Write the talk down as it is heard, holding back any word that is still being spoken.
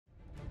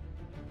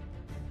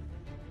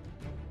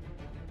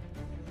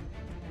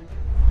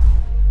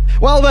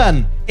Well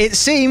then, it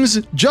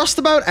seems just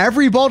about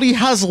everybody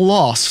has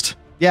lost.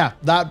 Yeah,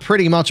 that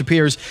pretty much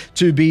appears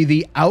to be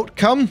the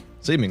outcome,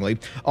 seemingly,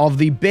 of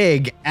the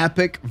big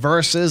Epic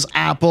versus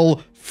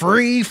Apple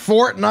free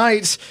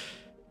Fortnite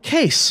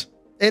case.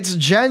 It's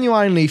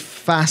genuinely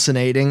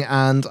fascinating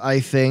and I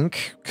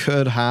think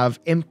could have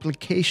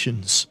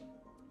implications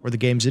for the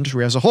games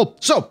industry as a whole.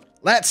 So,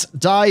 let's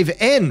dive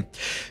in.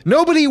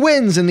 Nobody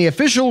wins in the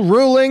official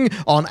ruling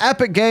on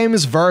Epic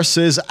Games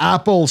versus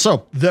Apple.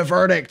 So, the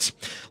verdict.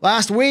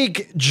 Last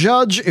week,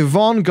 Judge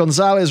Yvonne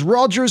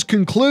Gonzalez-Rogers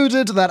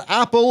concluded that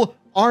Apple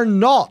are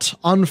not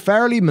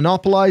unfairly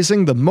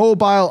monopolizing the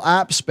mobile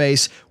app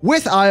space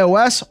with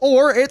iOS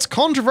or its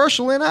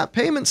controversial in-app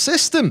payment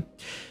system.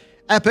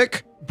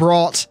 Epic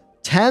brought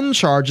 10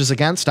 charges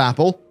against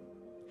Apple.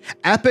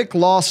 Epic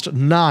lost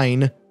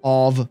 9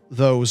 of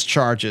those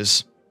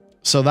charges.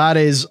 So that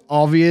is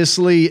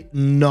obviously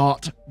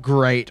not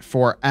great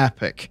for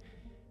Epic.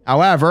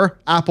 However,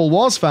 Apple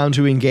was found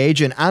to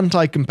engage in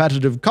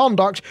anti-competitive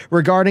conduct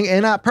regarding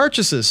in-app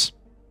purchases.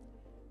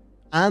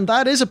 And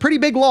that is a pretty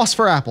big loss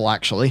for Apple,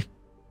 actually.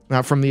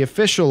 Now, from the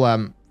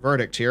official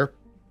verdict here,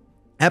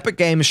 Epic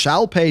Games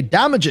shall pay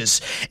damages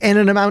in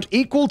an amount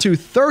equal to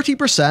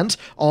 30%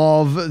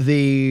 of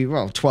the,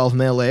 well, 12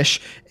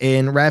 mil-ish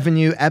in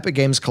revenue Epic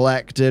Games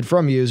collected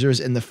from users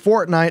in the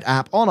Fortnite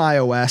app on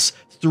iOS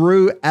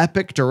through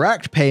Epic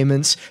Direct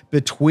payments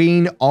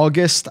between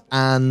August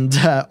and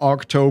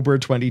October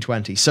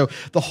 2020. So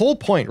the whole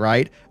point,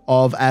 right,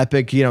 of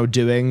Epic,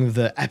 doing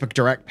the Epic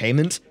Direct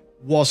payment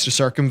was to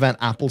circumvent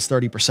Apple's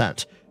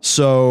 30%.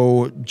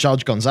 So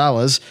Judge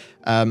Gonzalez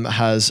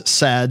has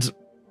said,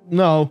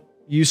 no,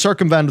 you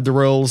circumvented the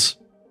rules.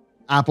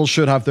 Apple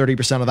should have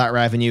 30% of that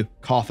revenue.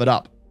 Cough it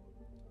up.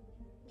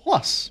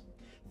 Plus,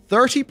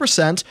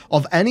 30%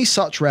 of any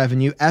such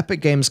revenue Epic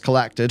Games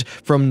collected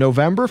from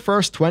November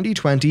 1st,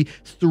 2020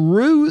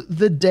 through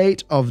the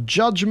date of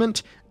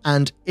judgment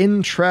and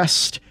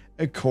interest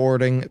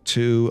according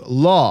to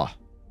law.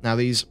 Now,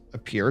 these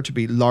appear to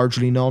be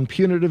largely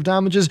non-punitive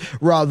damages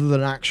rather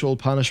than actual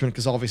punishment,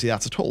 because obviously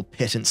that's a total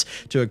pittance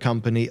to a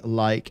company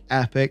like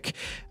Epic.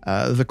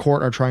 The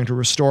court are trying to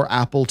restore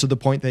Apple to the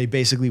point they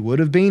basically would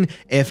have been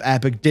if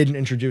Epic didn't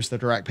introduce the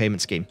direct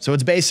payment scheme. So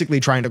it's basically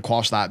trying to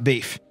quash that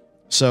beef.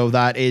 So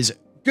that is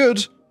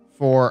good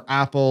for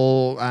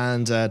Apple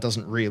and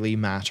doesn't really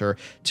matter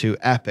to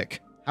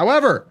Epic.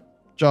 However,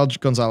 Judge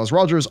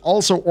Gonzalez-Rogers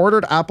also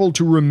ordered Apple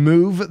to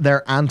remove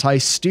their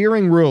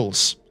anti-steering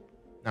rules.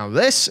 Now,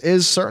 this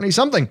is certainly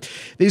something.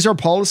 These are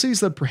policies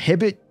that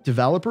prohibit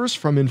developers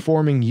from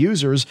informing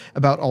users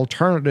about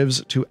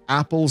alternatives to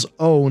Apple's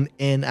own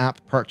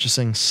in-app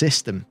purchasing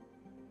system.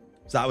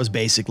 So that was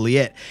basically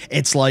it.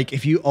 It's like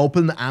if you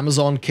open the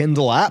Amazon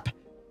Kindle app,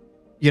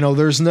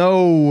 there's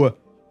no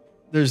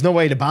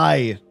way to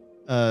buy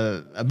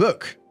a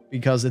book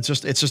because it's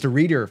just a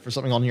reader for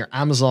something on your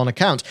Amazon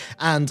account.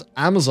 And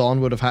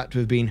Amazon would have had to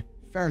have been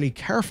fairly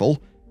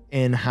careful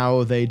in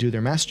how they do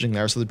their messaging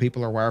there so that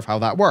people are aware of how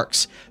that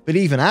works. But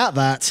even at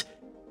that,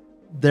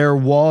 there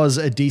was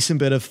a decent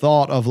bit of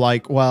thought of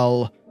like,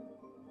 well,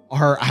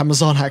 are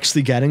Amazon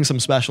actually getting some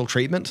special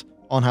treatment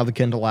on how the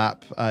Kindle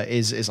app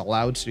is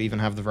allowed to even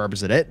have the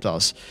verbiage that it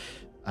does?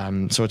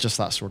 So it's just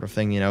that sort of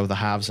thing, the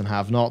haves and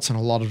have-nots, and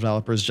a lot of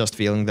developers just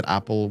feeling that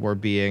Apple were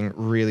being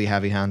really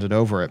heavy-handed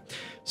over it.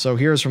 So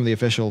here's from the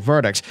official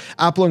verdict.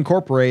 Apple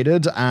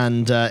Incorporated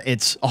and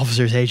its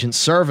officers, agents,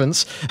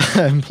 servants,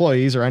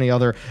 employees, or any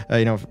other,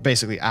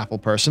 basically Apple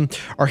person,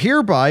 are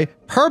hereby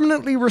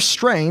permanently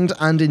restrained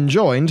and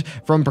enjoined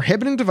from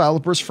prohibiting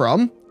developers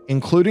from,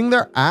 including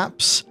their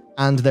apps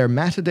and their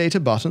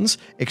metadata buttons,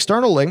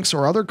 external links,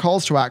 or other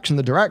calls to action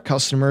that direct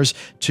customers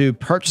to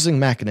purchasing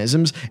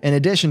mechanisms, in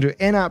addition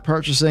to in-app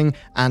purchasing,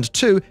 and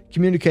 2,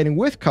 communicating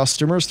with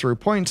customers through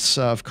points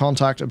of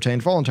contact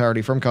obtained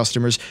voluntarily from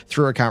customers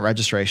through account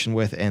registration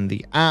within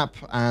the app,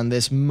 and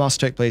this must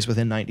take place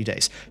within 90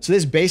 days. So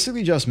this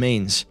basically just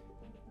means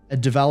a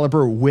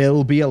developer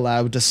will be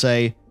allowed to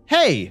say,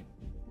 hey,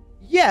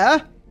 yeah,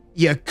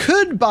 you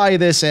could buy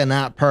this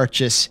in-app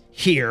purchase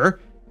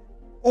here,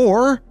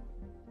 or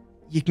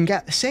you can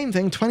get the same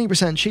thing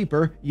 20%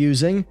 cheaper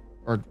using,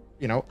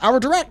 our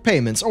direct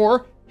payments.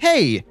 Or,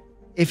 hey,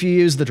 if you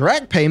use the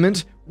direct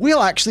payment,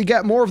 we'll actually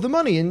get more of the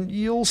money and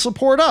you'll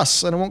support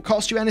us and it won't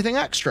cost you anything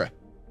extra.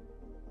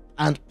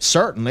 And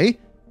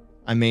certainly,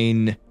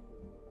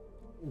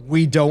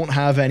 we don't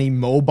have any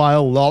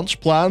mobile launch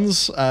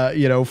plans,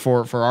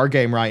 for our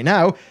game right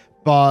now,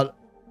 but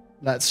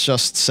let's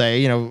just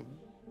say,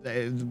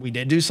 we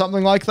did do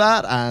something like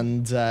that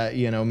and,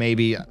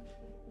 maybe...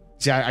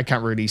 See, I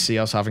can't really see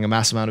us having a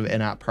massive amount of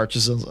in-app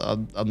purchases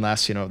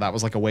unless, that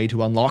was like a way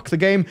to unlock the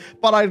game.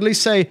 But I'd at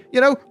least say,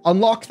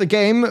 unlock the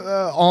game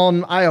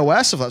on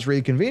iOS if that's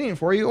really convenient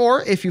for you.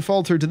 Or if you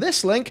fall through to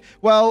this link,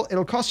 well,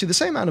 it'll cost you the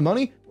same amount of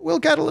money. We'll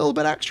get a little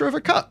bit extra of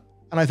a cut.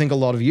 And I think a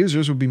lot of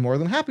users would be more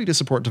than happy to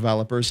support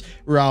developers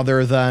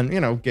rather than,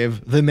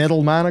 give the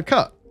middleman a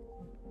cut.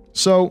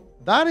 So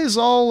that is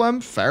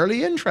all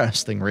fairly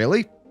interesting,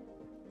 really.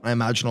 I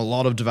imagine a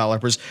lot of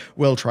developers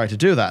will try to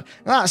do that.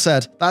 That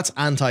said, that's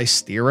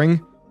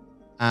anti-steering,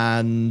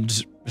 and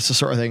it's the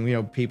sort of thing, you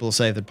know, people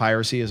say that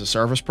piracy is a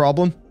service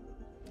problem.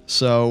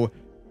 So,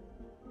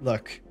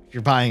 look, if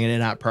you're buying an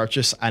in-app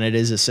purchase and it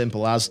is as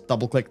simple as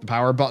double-click the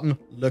power button,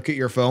 look at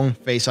your phone,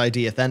 Face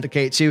ID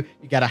authenticates you,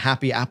 you get a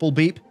happy Apple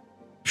beep,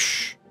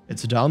 psh,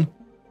 it's done.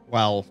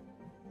 Well,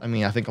 I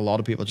mean, I think a lot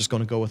of people are just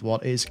going to go with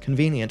what is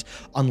convenient,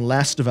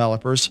 unless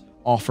developers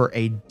offer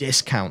a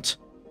discount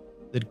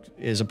that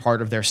is a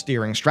part of their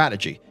steering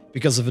strategy.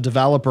 Because if a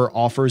developer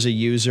offers a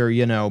user,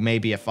 you know,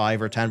 maybe a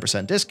 5 or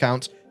 10%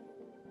 discount,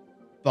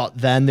 but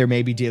then they're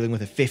maybe dealing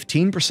with a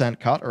 15%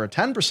 cut or a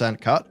 10%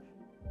 cut,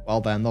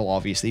 well, then they'll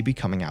obviously be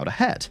coming out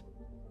ahead.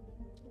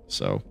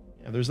 So,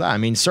 yeah, there's that. I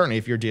mean, certainly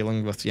if you're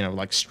dealing with, you know,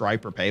 like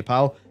Stripe or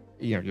PayPal,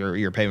 you know,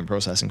 your payment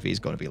processing fee is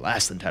going to be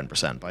less than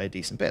 10% by a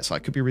decent bit. So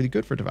that could be really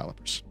good for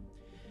developers.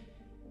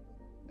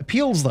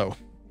 Appeals, though.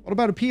 What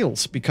about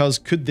appeals? Because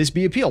could this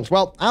be appealed?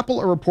 Well,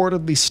 Apple are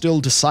reportedly still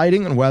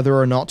deciding on whether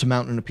or not to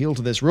mount an appeal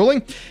to this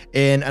ruling.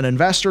 In an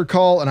investor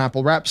call, an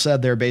Apple rep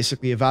said they're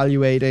basically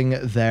evaluating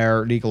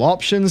their legal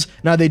options.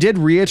 Now, they did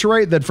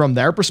reiterate that from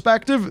their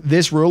perspective,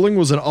 this ruling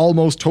was an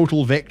almost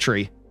total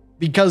victory.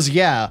 Because,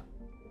 yeah,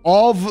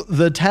 of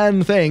the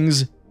 10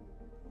 things,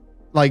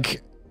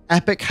 like,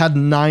 Epic had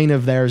 9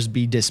 of theirs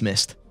be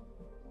dismissed.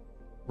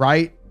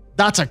 Right?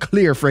 That's a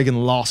clear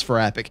friggin' loss for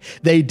Epic.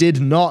 They did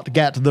not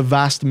get the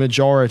vast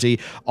majority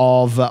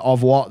of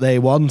what they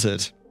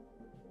wanted.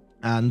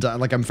 And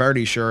like, I'm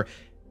fairly sure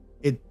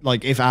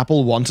if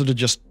Apple wanted to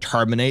just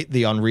terminate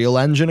the Unreal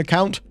Engine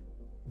account,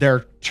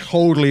 they're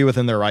totally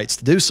within their rights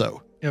to do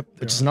so. Yep.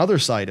 Which is another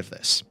side of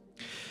this.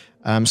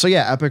 So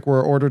yeah, Epic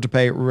were ordered to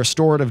pay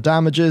restorative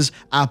damages.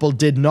 Apple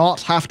did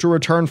not have to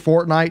return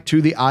Fortnite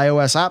to the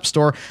iOS App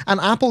Store, and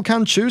Apple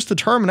can choose to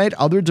terminate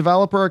other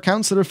developer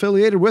accounts that are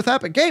affiliated with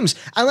Epic Games.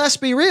 And let's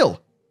be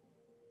real,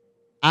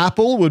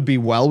 Apple would be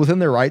well within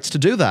their rights to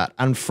do that.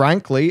 And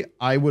frankly,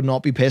 I would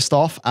not be pissed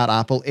off at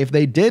Apple if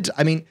they did.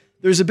 I mean,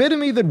 there's a bit of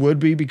me that would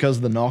be because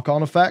of the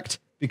knock-on effect,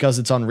 because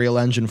it's Unreal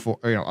Engine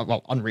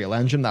Unreal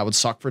Engine, that would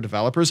suck for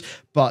developers.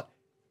 But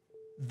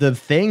the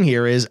thing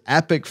here is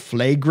Epic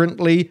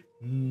flagrantly,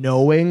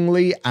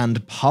 knowingly,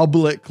 and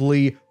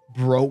publicly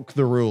broke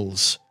the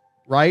rules,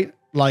 right?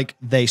 Like,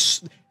 they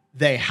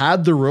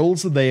had the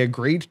rules that they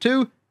agreed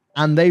to,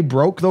 and they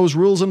broke those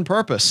rules on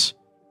purpose.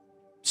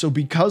 So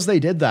because they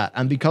did that,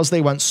 and because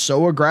they went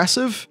so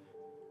aggressive,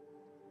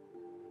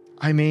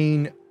 I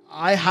mean,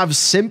 I have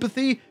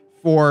sympathy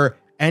for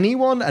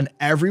anyone and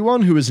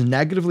everyone who is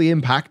negatively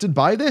impacted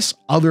by this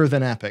other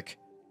than Epic.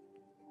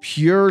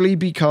 Purely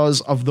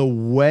because of the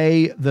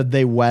way that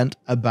they went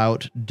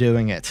about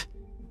doing it.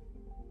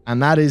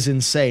 And that is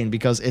insane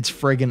because it's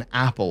friggin'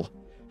 Apple.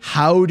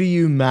 How do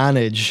you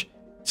manage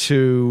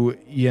to,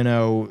 you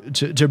know,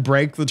 to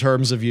break the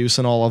terms of use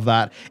and all of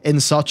that in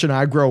such an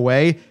aggro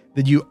way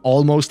that you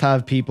almost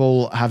have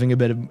people having a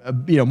bit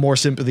of, you know, more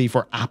sympathy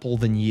for Apple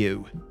than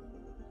you?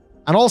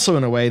 And also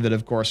in a way that,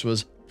 of course,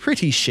 was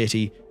pretty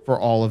shitty for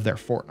all of their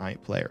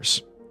Fortnite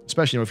players.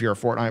 Especially if you're a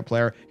Fortnite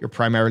player, you're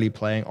primarily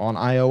playing on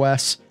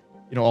iOS.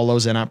 You know, all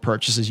those in-app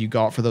purchases you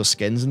got for those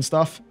skins and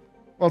stuff.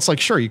 Well, it's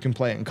like, sure, you can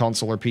play it in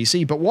console or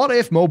PC, but what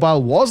if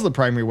mobile was the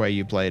primary way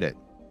you played it?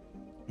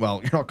 Well,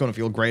 you're not going to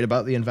feel great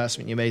about the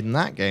investment you made in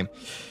that game.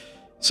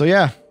 So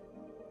yeah,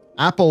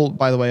 Apple,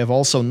 by the way, have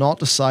also not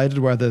decided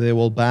whether they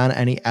will ban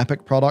any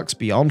Epic products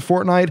beyond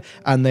Fortnite,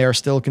 and they are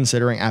still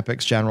considering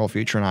Epic's general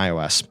future in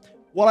iOS.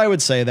 What I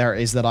would say there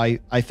is that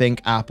I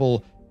think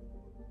Apple,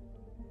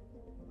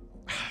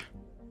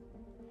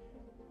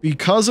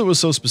 because it was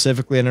so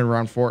specifically in and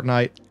around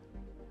Fortnite,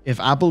 if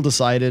Apple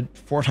decided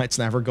Fortnite's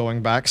never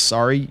going back,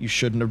 sorry, you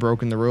shouldn't have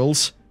broken the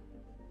rules,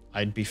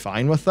 I'd be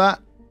fine with that.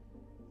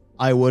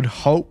 I would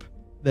hope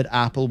that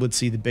Apple would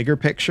see the bigger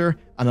picture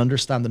and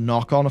understand the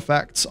knock-on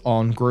effects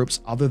on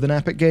groups other than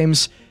Epic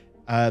Games,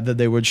 that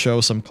they would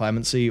show some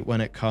clemency when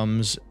it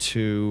comes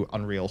to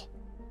Unreal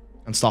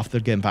and stuff that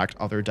could impact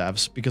other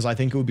devs. Because I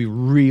think it would be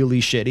really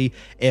shitty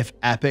if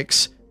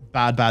Epic's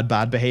bad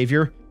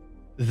behavior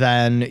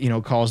then, you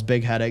know, caused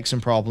big headaches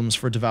and problems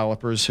for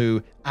developers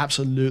who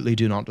absolutely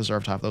do not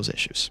deserve to have those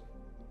issues.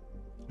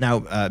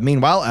 Now,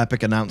 meanwhile,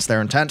 Epic announced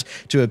their intent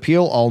to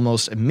appeal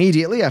almost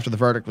immediately after the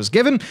verdict was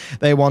given.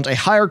 They want a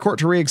higher court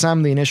to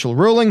re-examine the initial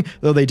ruling,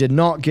 though they did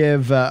not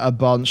give a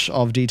bunch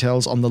of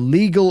details on the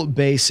legal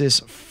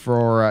basis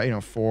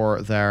for,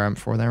 for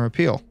their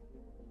appeal.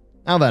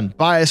 Now then,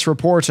 bias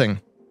reporting.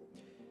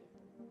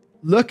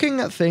 Looking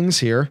at things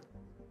here,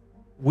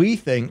 we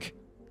think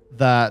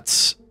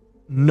that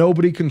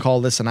nobody can call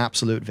this an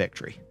absolute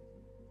victory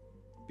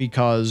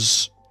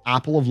because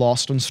Apple have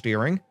lost on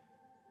steering,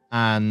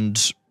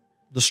 and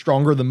the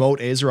stronger the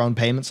moat is around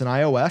payments in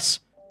iOS,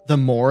 the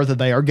more that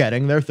they are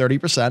getting their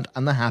 30%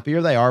 and the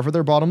happier they are for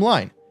their bottom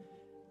line.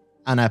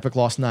 And Epic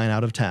lost 9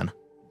 out of 10.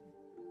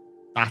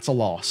 That's a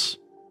loss,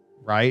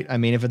 right? I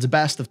mean, if it's a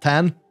best of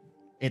 10,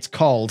 it's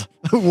called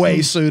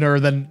way sooner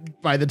than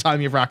by the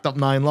time you've racked up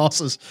 9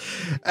 losses.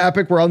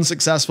 Epic were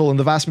unsuccessful in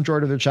the vast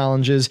majority of their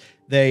challenges.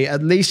 They,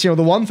 at least, the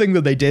one thing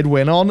that they did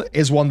win on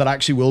is one that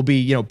actually will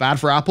be, bad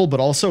for Apple, but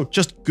also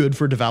just good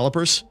for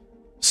developers.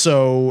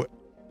 So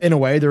in a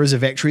way, there is a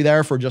victory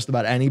there for just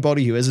about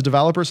anybody who is a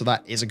developer. So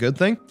that is a good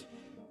thing.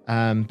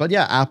 But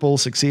yeah, Apple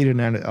succeeded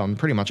on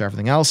pretty much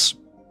everything else.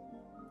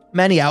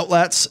 Many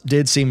outlets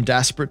did seem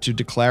desperate to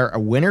declare a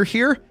winner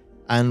here.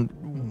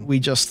 And we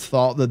just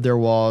thought that there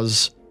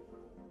was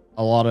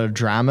a lot of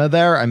drama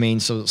there. I mean,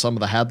 so some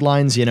of the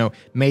headlines,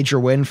 major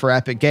win for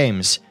Epic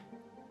Games,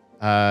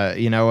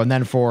 and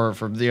then for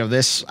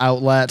this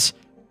outlet,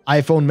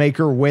 iPhone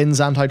maker wins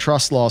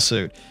antitrust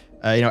lawsuit,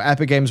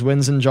 Epic Games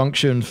wins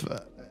injunction.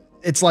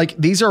 It's like,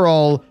 these are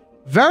all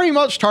very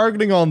much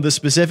targeting on the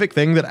specific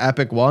thing that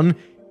Epic won,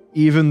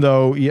 even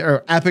though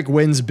Epic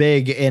wins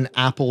big in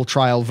Apple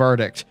trial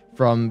verdict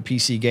from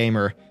PC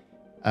Gamer.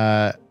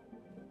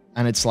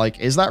 And it's like,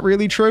 is that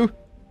really true?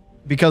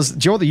 Because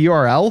do you know what the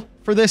URL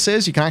for this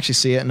is? You can actually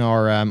see it in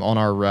our on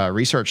our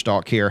research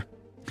doc here.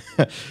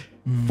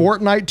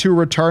 Fortnite to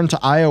return to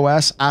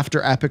iOS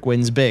after Epic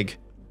wins big.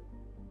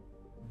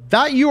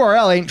 That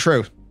URL ain't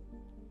true.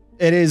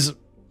 It is,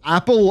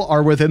 Apple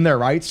are within their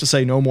rights to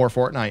say no more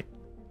Fortnite.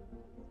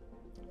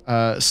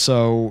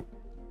 So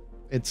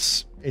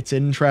it's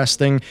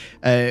interesting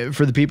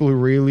for the people who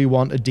really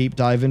want a deep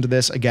dive into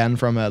this, again,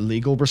 from a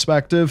legal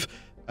perspective.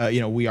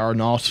 We are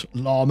not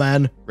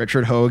lawmen.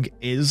 Richard Hogue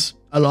is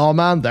a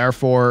lawman,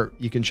 therefore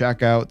you can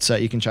check out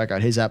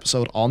his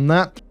episode on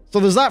that. So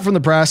there's that from the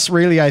press.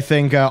 Really, I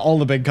think all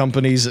the big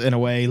companies in a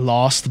way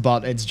lost,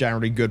 but it's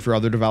generally good for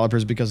other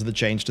developers because of the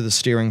change to the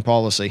steering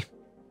policy.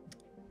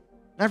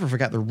 Never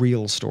forget the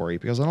real story,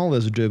 because on all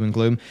this doom and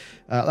gloom,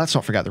 let's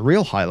not forget the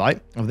real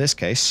highlight of this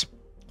case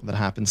that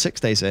happened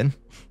 6 days in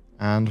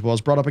and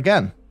was brought up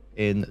again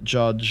in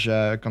Judge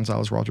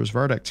Gonzalez-Rogers'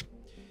 verdict.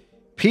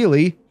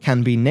 Peely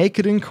can be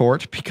naked in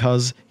court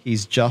because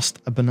he's just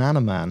a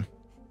banana man.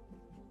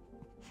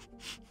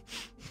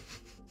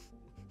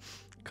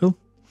 Cool.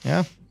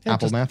 Yeah.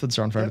 Apple methods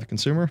are unfair to the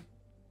consumer.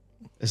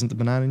 Isn't the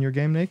banana in your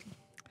game naked?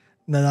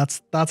 No,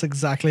 that's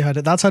exactly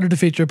that's how to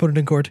defeat your opponent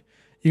in court.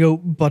 You go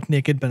butt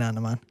naked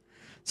banana man.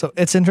 So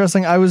it's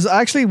interesting. I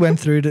actually went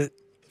through to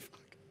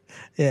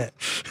yeah.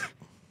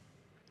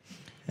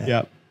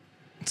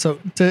 So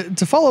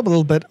to follow up a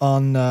little bit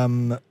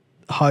on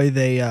how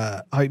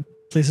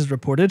places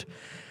reported,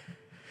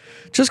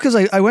 just because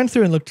I went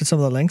through and looked at some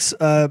of the links,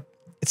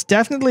 it's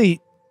definitely,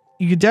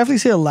 you could definitely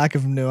see a lack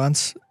of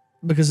nuance,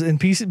 because in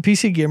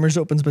PC Gamers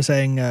opens by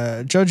saying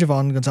Judge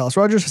Yvonne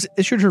Gonzalez-Rogers has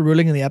issued her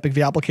ruling in the Epic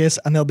v Apple case,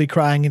 and they'll be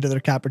crying into their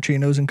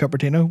cappuccinos and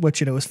Cupertino,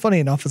 which is funny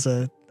enough as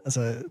a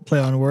play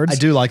on words. I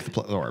do like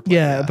the word.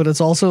 Yeah, but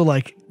it's also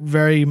like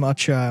very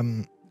much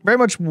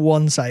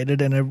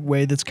one-sided in a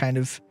way that's kind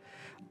of,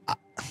 I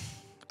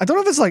don't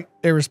know if it's like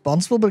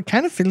irresponsible, but it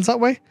kind of feels that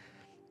way.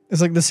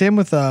 It's like the same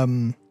with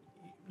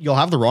you'll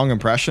have the wrong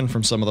impression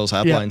from some of those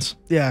headlines.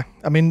 Yeah.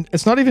 I mean,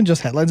 it's not even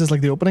just headlines, it's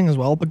like the opening as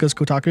well, because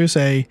Kotaku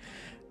say,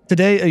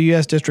 today a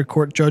US district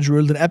court judge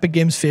ruled in Epic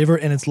Games' favor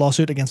in its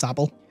lawsuit against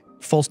Apple.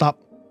 Full stop.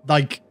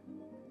 Like,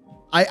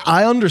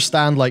 I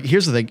understand, like,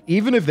 here's the thing,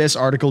 even if this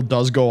article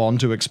does go on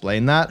to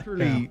explain that,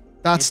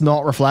 that's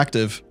not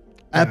reflective.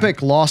 Yeah.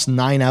 Epic lost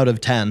 9 out of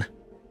 10.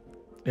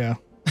 Yeah.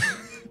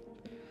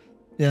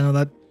 Yeah,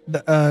 no,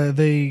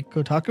 the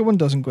Kotaku one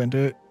doesn't go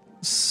into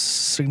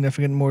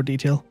significant more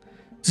detail.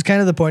 It's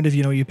kind of the point of,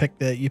 you pick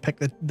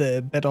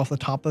the bit off the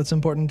top that's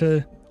important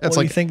to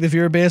what you think the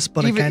viewer base,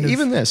 but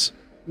even this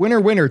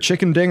winner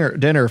chicken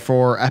dinner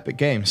for Epic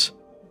Games.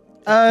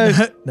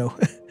 No.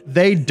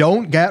 They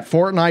don't get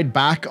Fortnite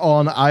back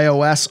on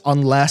iOS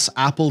unless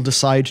Apple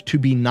decide to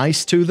be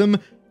nice to them.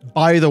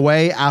 By the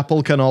way,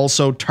 Apple can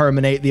also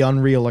terminate the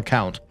Unreal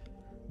account.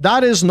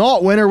 That is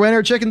not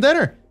winner chicken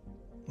dinner.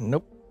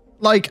 Nope.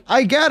 Like,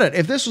 I get it.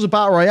 If this was a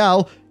battle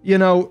royale,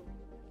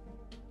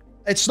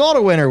 it's not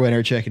a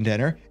winner chicken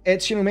dinner.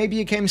 It's, maybe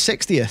you came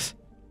 60th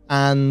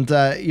and,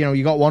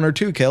 you got 1 or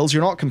 2 kills.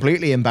 You're not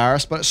completely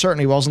embarrassed, but it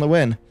certainly wasn't a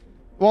win. It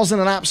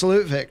wasn't an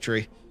absolute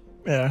victory.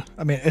 Yeah.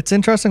 I mean, it's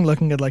interesting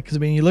looking at, because,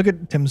 you look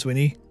at Tim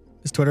Sweeney,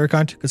 his Twitter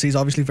account, because he's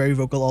obviously very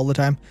vocal all the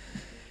time.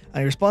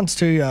 And he responds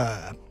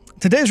to,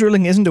 today's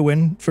ruling isn't a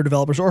win for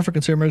developers or for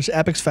consumers.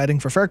 Epic's fighting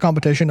for fair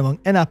competition among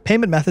in-app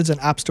payment methods and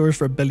app stores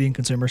for 1 billion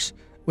consumers,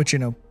 which,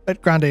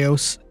 bit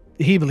grandiose.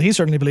 He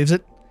certainly believes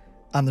it,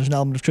 and there's an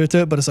element of truth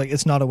to it, but it's like,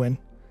 it's not a win.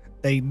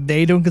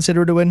 They don't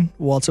consider it a win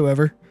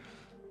whatsoever,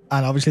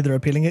 and obviously they're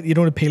appealing it. You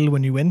don't appeal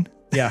when you win.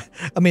 Yeah.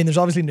 I mean, there's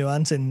obviously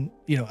nuance in,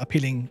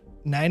 appealing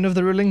 9 of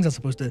the rulings as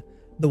opposed to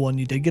the one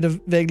you did get a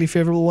vaguely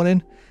favorable one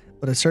in,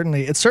 but it's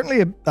certainly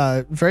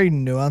a very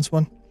nuanced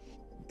one.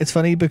 It's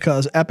funny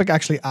because Epic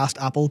actually asked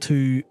Apple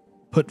to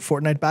put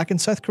Fortnite back in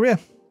South Korea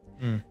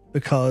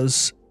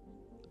because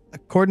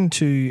according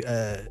to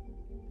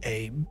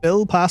a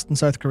bill passed in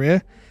South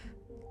Korea,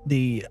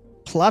 the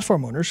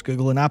platform owners,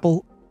 Google and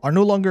Apple, are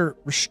no longer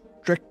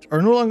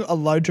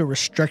allowed to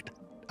restrict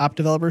app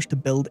developers to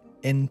build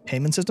in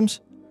payment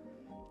systems.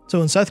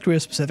 So in South Korea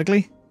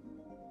specifically,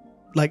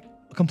 like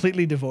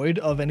completely devoid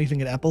of anything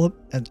that Apple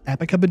and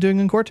Epic have been doing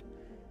in court.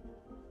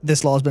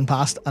 This law has been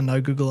passed, and now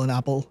Google and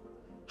Apple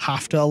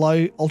have to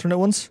allow alternate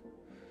ones.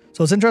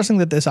 So it's interesting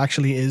that this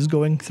actually is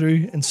going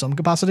through in some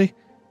capacity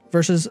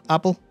versus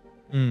Apple.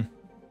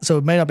 So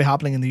it may not be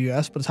happening in the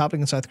US, but it's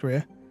happening in South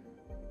Korea.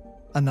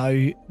 And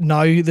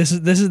now this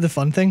is the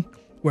fun thing,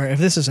 where if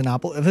this is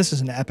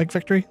an Epic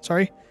victory,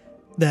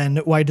 then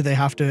why do they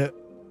have to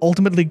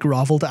ultimately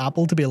grovel to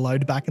Apple to be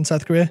allowed back in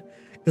South Korea?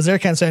 Because they're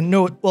kind of saying,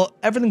 no, well,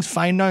 everything's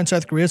fine now in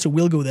South Korea, so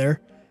we'll go there.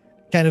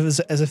 Kind of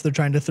as if they're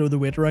trying to throw the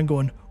weight around,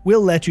 going,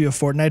 we'll let you a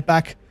Fortnite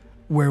back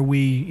where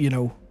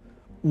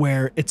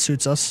where it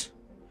suits us.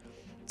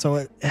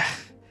 So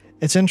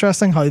it's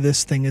interesting how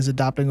this thing is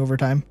adapting over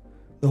time,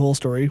 the whole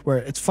story, where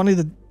it's funny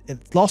that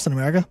it's lost in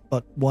America,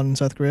 but won in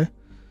South Korea.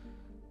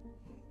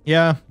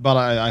 Yeah, but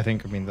I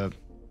think,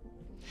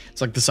 it's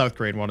like the South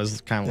Korean one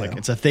is kind of like,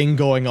 it's a thing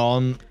going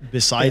on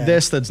beside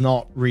this that's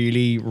not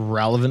really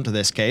relevant to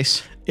this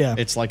case. Yeah.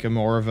 It's like a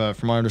more of a,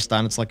 from what I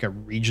understand, it's like a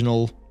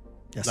regional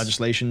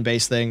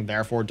legislation-based thing,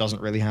 therefore it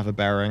doesn't really have a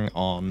bearing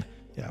on,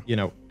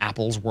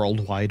 Apple's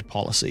worldwide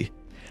policy.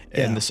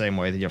 In the same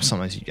way that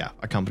sometimes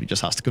a company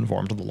just has to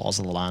conform to the laws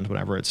of the land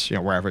whenever it's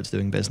wherever it's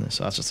doing business.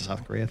 So that's just a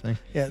South Korea thing.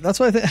 Yeah, that's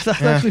why that's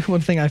actually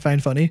one thing I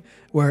find funny,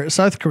 where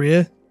South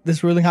Korea,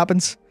 this ruling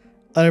happens,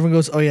 and everyone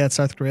goes, "Oh yeah, it's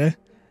South Korea,"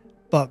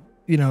 but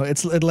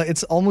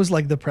it's almost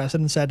like the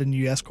precedent set in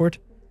U.S. court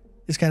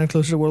is kind of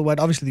closer to worldwide.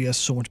 Obviously, the U.S.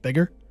 is so much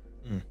bigger,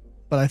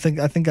 but I think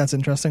that's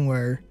interesting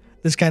where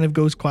this kind of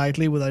goes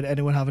quietly without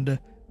anyone having to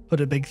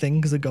put a big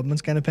thing because the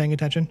government's kind of paying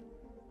attention,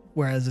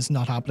 whereas it's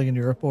not happening in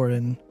Europe or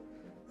in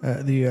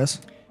the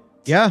US.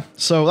 Yeah,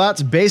 so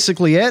that's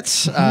basically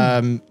it.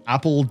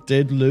 Apple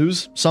did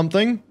lose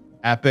something.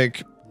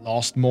 Epic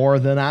lost more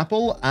than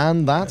Apple,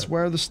 and that's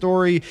where the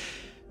story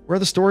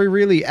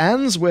really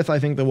ends, with I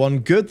think the one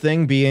good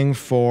thing being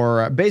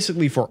for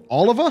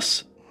all of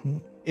us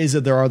is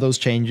that there are those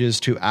changes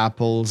to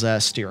Apple's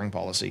steering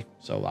policy.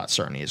 So that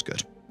certainly is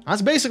good.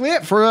 That's basically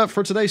it for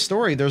today's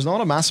story. There's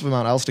not a massive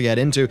amount else to get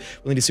into.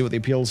 We need to see what the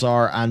appeals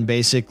are and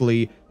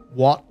basically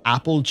what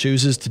Apple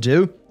chooses to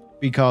do.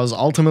 Because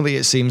ultimately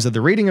it seems that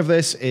the reading of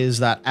this is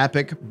that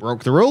Epic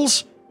broke the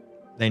rules.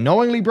 They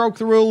knowingly broke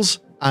the rules,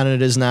 and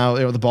it is now,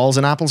 the ball's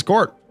in Apple's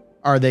court.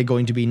 Are they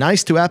going to be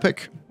nice to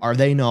Epic? Are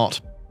they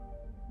not?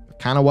 They're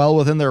kind of well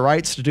within their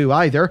rights to do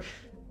either.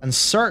 And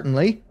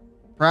certainly,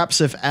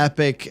 perhaps if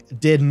Epic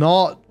did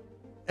not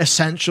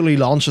essentially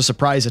launch a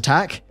surprise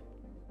attack,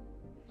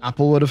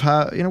 Apple would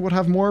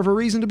have more of a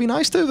reason to be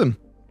nice to them.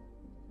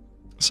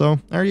 So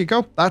there you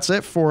go. That's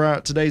it for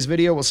today's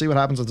video. We'll see what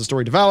happens as the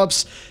story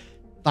develops.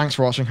 Thanks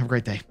for watching. Have a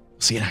great day.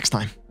 See you next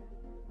time.